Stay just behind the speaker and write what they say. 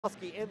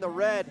Gwiazdowski in the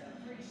red.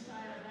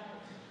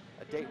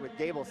 A date with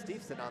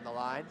Gwiazdowski on the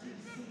line.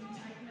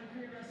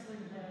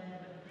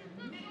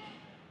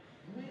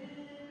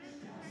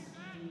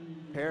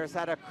 Parris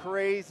had a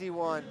crazy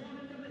one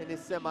in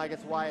his semi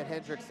against Wyatt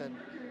Hendrickson.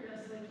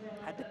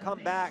 Had to come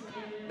back.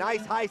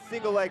 Nice high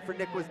single leg for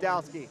Nick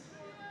Gwiazdowski.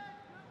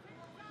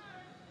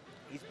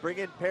 He's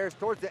bringing Parris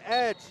towards the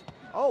edge.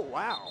 Oh,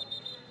 wow.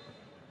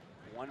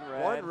 One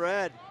red. One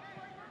red.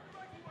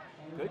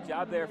 Good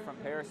job there from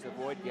Parris to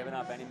avoid giving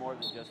up any more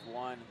than just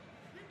one.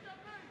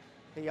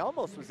 He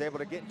almost was able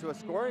to get into a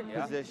scoring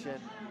position,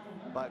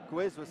 but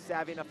Gwiz was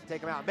savvy enough to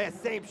take him out. Man,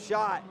 same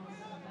shot.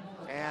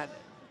 And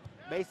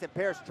Mason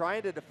Parris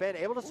trying to defend,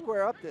 able to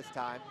square up this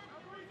time.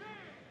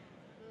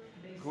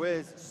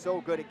 Gwiz so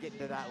good at getting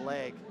to that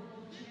leg.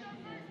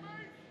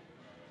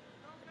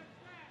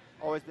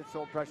 Always been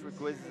so impressed with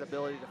Gwiz's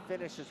ability to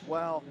finish as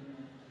well.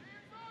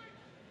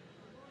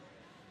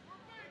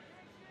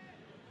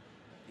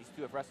 These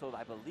two have wrestled,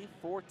 I believe,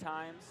 4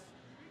 times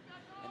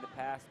in the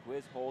past.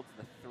 Gwiz holds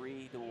the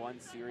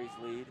 3-1 series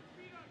lead.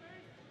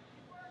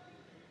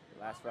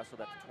 Last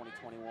wrestled at the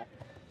 2021.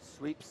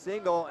 Sweep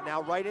single, and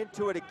now right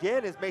into it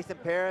again is Mason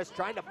Parris,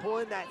 trying to pull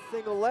in that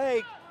single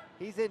leg.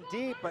 He's in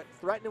deep, but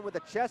threatening with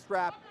a chest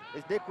wrap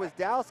is Nick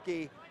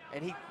Gwiazdowski,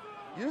 and he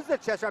used the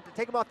chest wrap to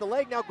take him off the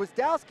leg. Now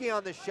Gwiazdowski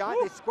on the shot.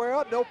 Woo! They square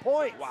up, no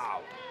points.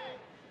 Wow.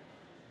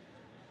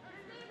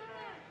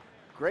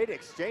 Great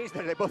exchange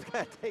there. They both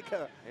got to take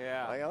a,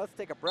 like, let's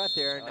take a breath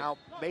here. And now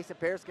Mason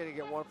Parris going to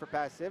get one for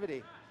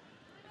passivity.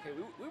 Okay,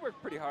 we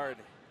worked pretty hard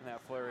in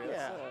that flurry.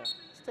 Yeah, let's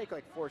take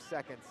like 4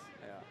 seconds.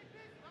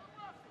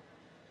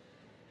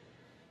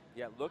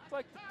 Yeah, it looked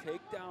like the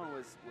takedown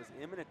was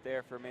imminent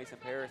there for Mason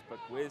Parris, but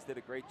Gwiz did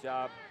a great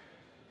job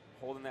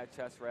holding that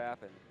chest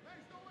wrap and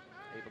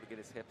able to get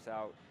his hips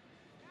out.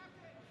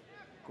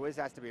 Gwiz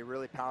has to be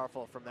really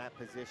powerful from that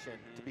position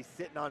to be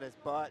sitting on his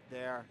butt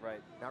there.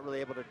 Right. Not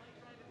really able to,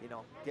 you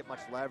know, get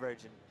much leverage,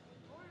 and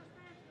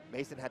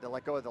Mason had to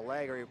let go of the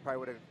leg or he probably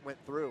would have went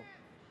through.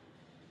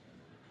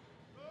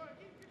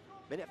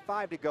 Minute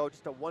 5 to go,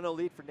 just a 1-0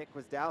 lead for Nick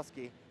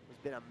Gwiazdowski, who's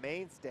been a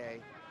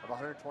mainstay of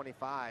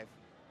 125.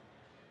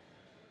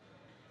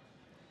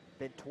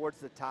 Been towards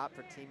the top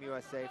for Team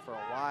USA for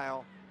a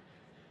while.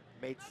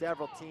 Made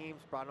several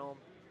teams, brought home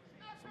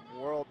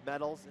some world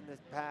medals in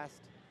this past.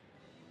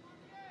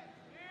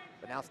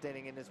 But now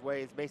standing in his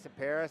way is Mason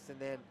Parris, and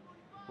then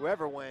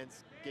whoever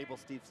wins,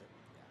 Gwiazdowski.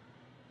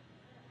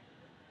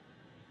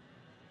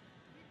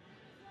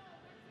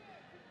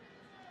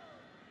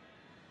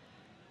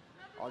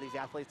 All these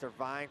athletes are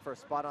vying for a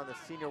spot on the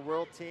senior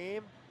world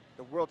team.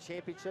 The World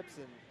Championships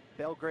in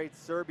Belgrade,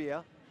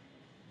 Serbia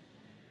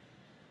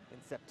in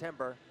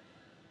September.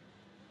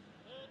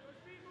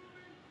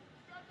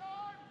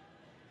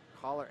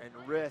 Collar and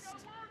wrist,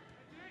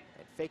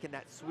 and faking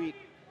that sweep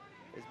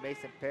is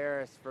Mason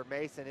Parris. For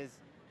Mason, his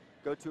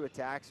go-to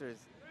attacks are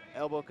his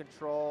elbow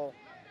control,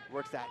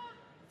 works that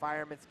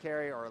fireman's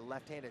carry or a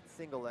left-handed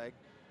single leg.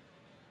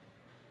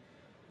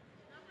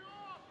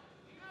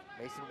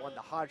 Mason won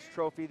the Hodge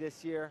Trophy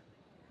this year,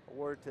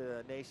 awarded to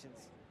the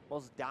nation's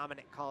most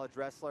dominant college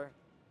wrestler.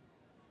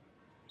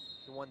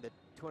 He won the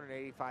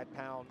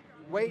 285-pound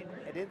weight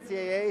at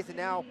NCAAs, and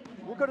now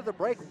we'll go to the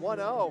break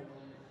 1-0.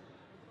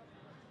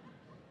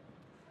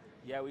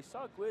 Yeah, we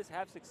saw Gwiz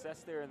have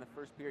success there in the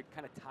first period,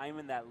 kind of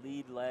timing that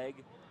lead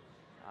leg,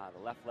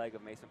 the left leg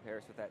of Mason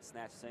Parris with that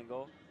snatch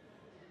single.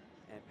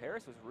 And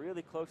Parris was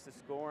really close to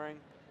scoring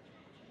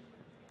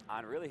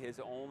on really his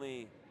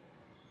only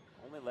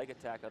leg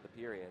attack of the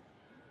period.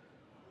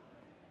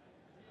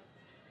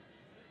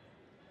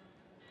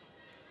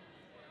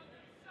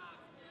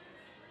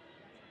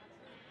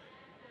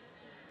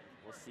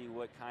 We'll see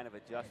what kind of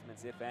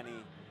adjustments, if any,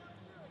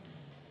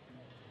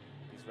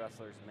 these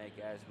wrestlers make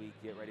as we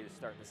get ready to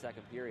start the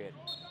second period.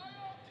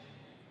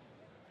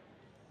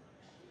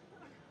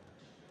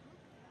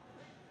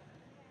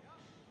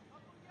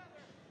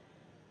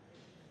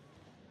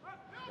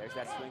 There's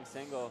that swing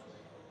single.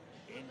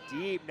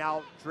 Indeed,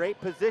 now drape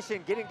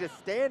position, getting to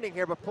standing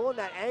here, but pulling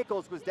that ankle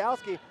is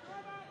Gwiazdowski.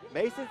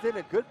 Mason's in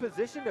a good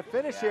position to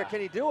finish here. Can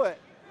he do it?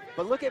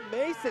 But look at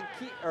Mason,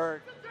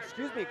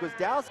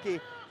 Gwiazdowski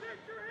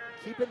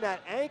keeping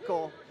that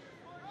ankle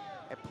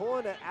and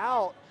pulling it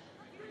out.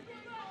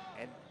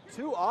 And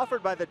 2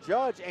 offered by the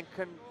judge, and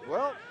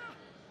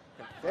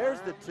there's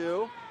the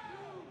 2.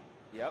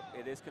 Yep,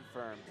 it is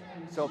confirmed.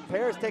 So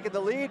Parris taking the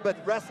lead, but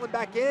wrestling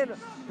back in.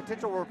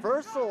 Potential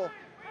reversal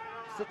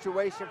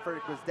situation for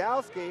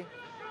Gwiazdowski.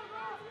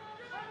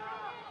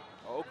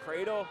 Oh,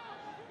 cradle.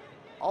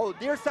 Oh,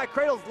 near side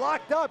cradle's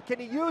locked up. Can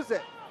he use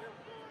it?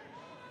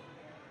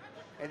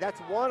 And that's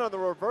 1 on the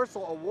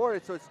reversal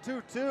awarded, so it's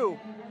 2-2.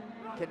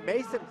 Can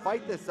Mason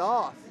fight this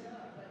off?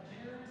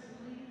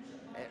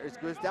 Is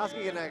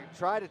Gwiazdowski gonna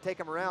try to take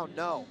him around?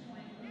 No.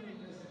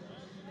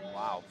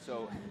 Wow,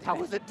 so. That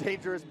was a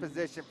dangerous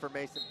position for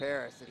Mason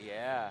Parris.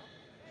 Yeah,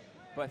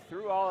 but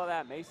through all of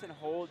that, Mason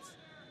holds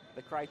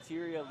the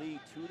criteria lead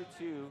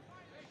 2-2.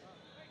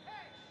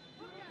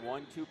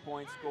 1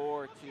 2-point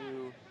score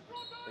to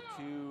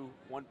the 2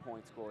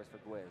 1-point scores for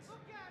Gwiz.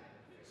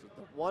 So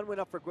the one went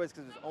up for Gwiz because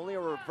it was only a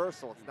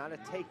reversal. It's not a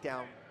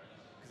takedown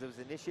because it was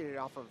initiated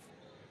off of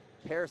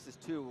Parris's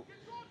 2.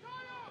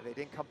 And they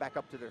didn't come back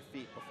up to their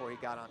feet before he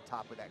got on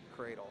top with that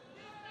cradle.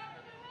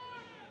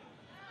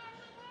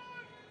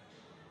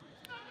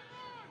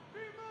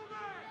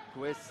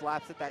 Gwiz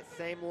slaps at that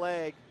same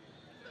leg.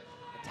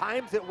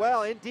 Times it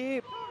well, in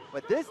deep.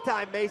 But this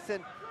time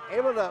Mason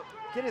able to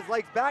get his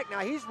legs back.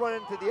 Now he's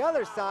running to the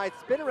other side.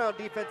 Spin around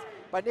defense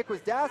by Nick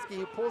Gwiazdowski,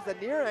 who pulls the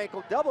near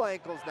ankle, double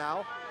ankles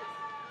now.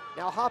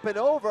 Now hopping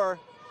over.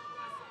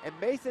 And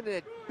Mason in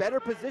a better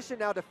position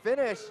now to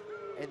finish.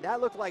 And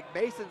that looked like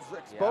Mason's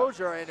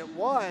exposure, and it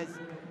was.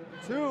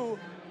 2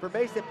 for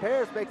Mason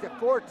Parris makes it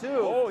 4-2.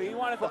 Oh, he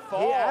wanted the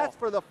fall. He asked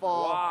for the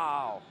fall.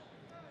 Wow.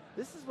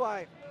 This is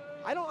why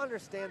I don't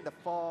understand the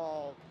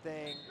fall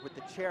thing with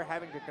the chair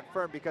having to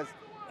confirm, because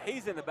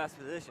he's in the best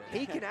position.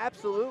 he can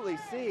absolutely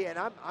see, and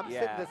I'm sitting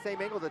Yeah. the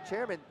same angle the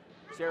chairman.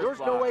 Chair's There's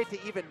no blocked. way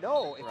to even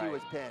know if he Right.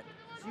 was pinned.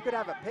 So you could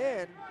have a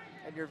pin,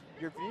 and your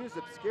view's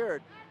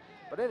obscured.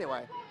 But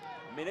anyway.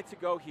 A minute to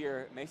go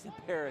here. Mason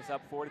Parris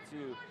up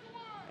 4-2.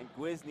 And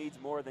Gwiz needs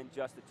more than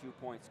just a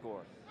 2-point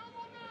score.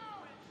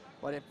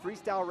 But in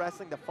freestyle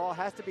wrestling, the fall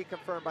has to be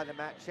confirmed by the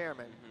mat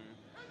chairman.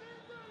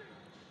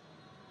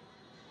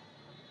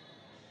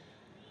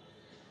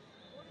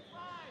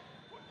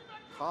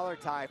 Collar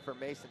tie for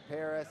Mason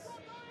Parris.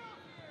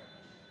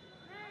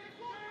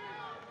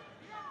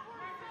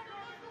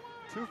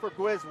 2 for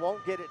Gwiz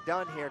won't get it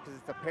done here because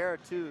it's a pair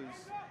of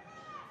 2s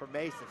for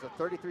Mason. So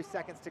 33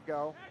 seconds to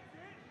go.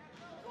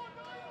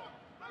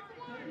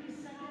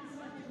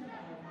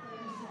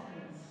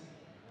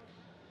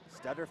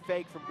 Stutter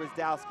fake from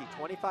Gwiazdowski,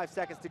 25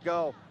 seconds to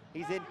go.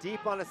 He's in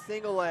deep on a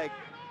single leg.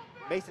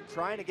 Mason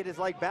trying to get his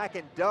leg back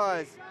and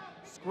does.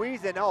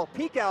 Squeeze in,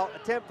 peek out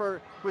attempt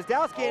for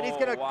Gwiazdowski, and he's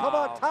gonna come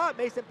on top.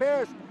 Mason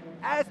Parris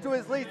adds to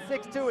his lead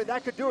 6-2, and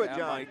that could do it, that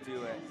John. Might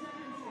do it.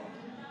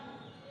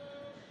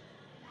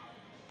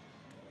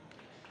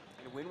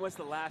 And when was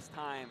the last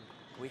time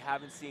we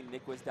haven't seen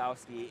Nick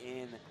Gwiazdowski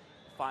in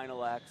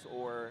Final X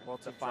or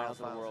the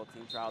finals of the World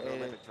Team Trials or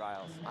Olympic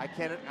Trials? I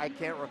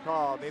can't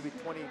recall. Maybe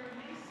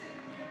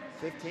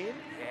 2015?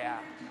 Yeah.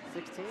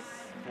 16?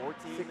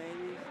 14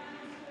 maybe?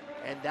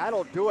 And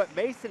that'll do it.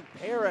 Mason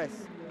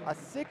Parris, a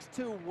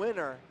 6-2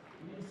 winner.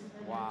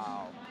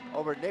 Wow.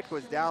 Over Nick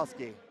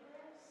Gwiazdowski.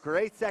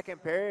 Great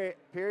second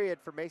period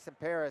for Mason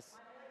Parris.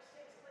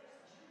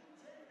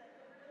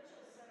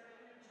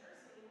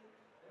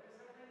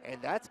 And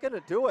that's going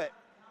to do it.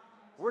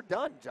 We're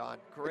done, John.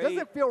 Great. It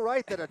doesn't feel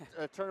right that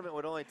a tournament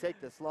would only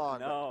take this long.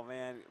 No,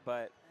 man,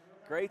 but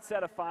great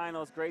set of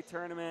finals, great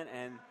tournament,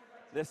 and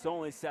this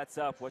only sets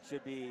up what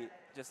should be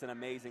just an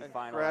amazing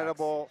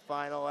Incredible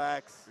Final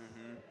X.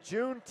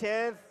 June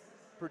 10th,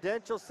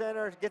 Prudential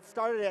Center. Gets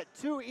started at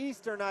 2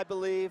 Eastern, I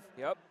believe.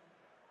 Yep.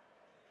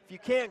 If you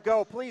can't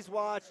go, please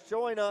watch.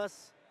 Join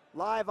us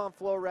live on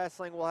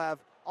FloWrestling. We'll have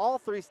all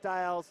 3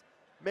 styles,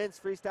 men's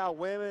freestyle,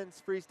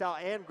 women's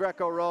freestyle, and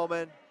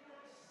Greco-Roman.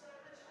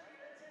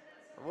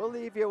 We'll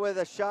leave you with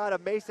a shot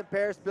of Mason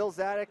Parris, Bill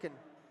Zadek, and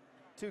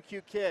 2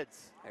 cute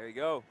kids. There you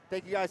go.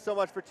 Thank you guys so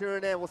much for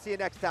tuning in. We'll see you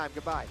next time.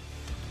 Goodbye.